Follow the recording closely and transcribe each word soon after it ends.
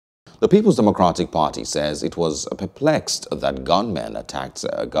The People's Democratic Party says it was perplexed that gunmen attacked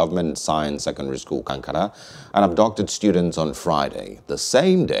a government science secondary school, Kankara, and abducted students on Friday, the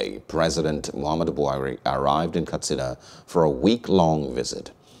same day President Muhammadu Buhari arrived in Katsina for a week-long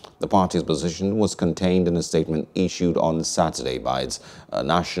visit. The party's position was contained in a statement issued on Saturday by its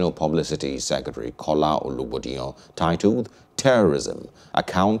National Publicity Secretary, Kola Olubodiyan, titled "Terrorism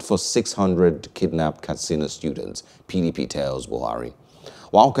Account for 600 Kidnapped Katsina Students," PDP tells Buhari.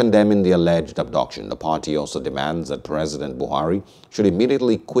 While condemning the alleged abduction, the party also demands that President Buhari should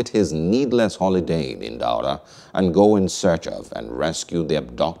immediately quit his needless holiday in Daura and go in search of and rescue the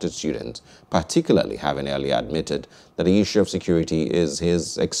abducted students, particularly having earlier admitted that the issue of security is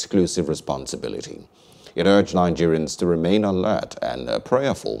his exclusive responsibility. It urged Nigerians to remain alert and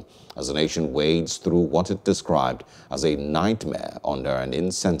prayerful as the nation wades through what it described as a nightmare under an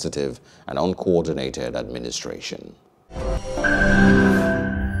insensitive and uncoordinated administration.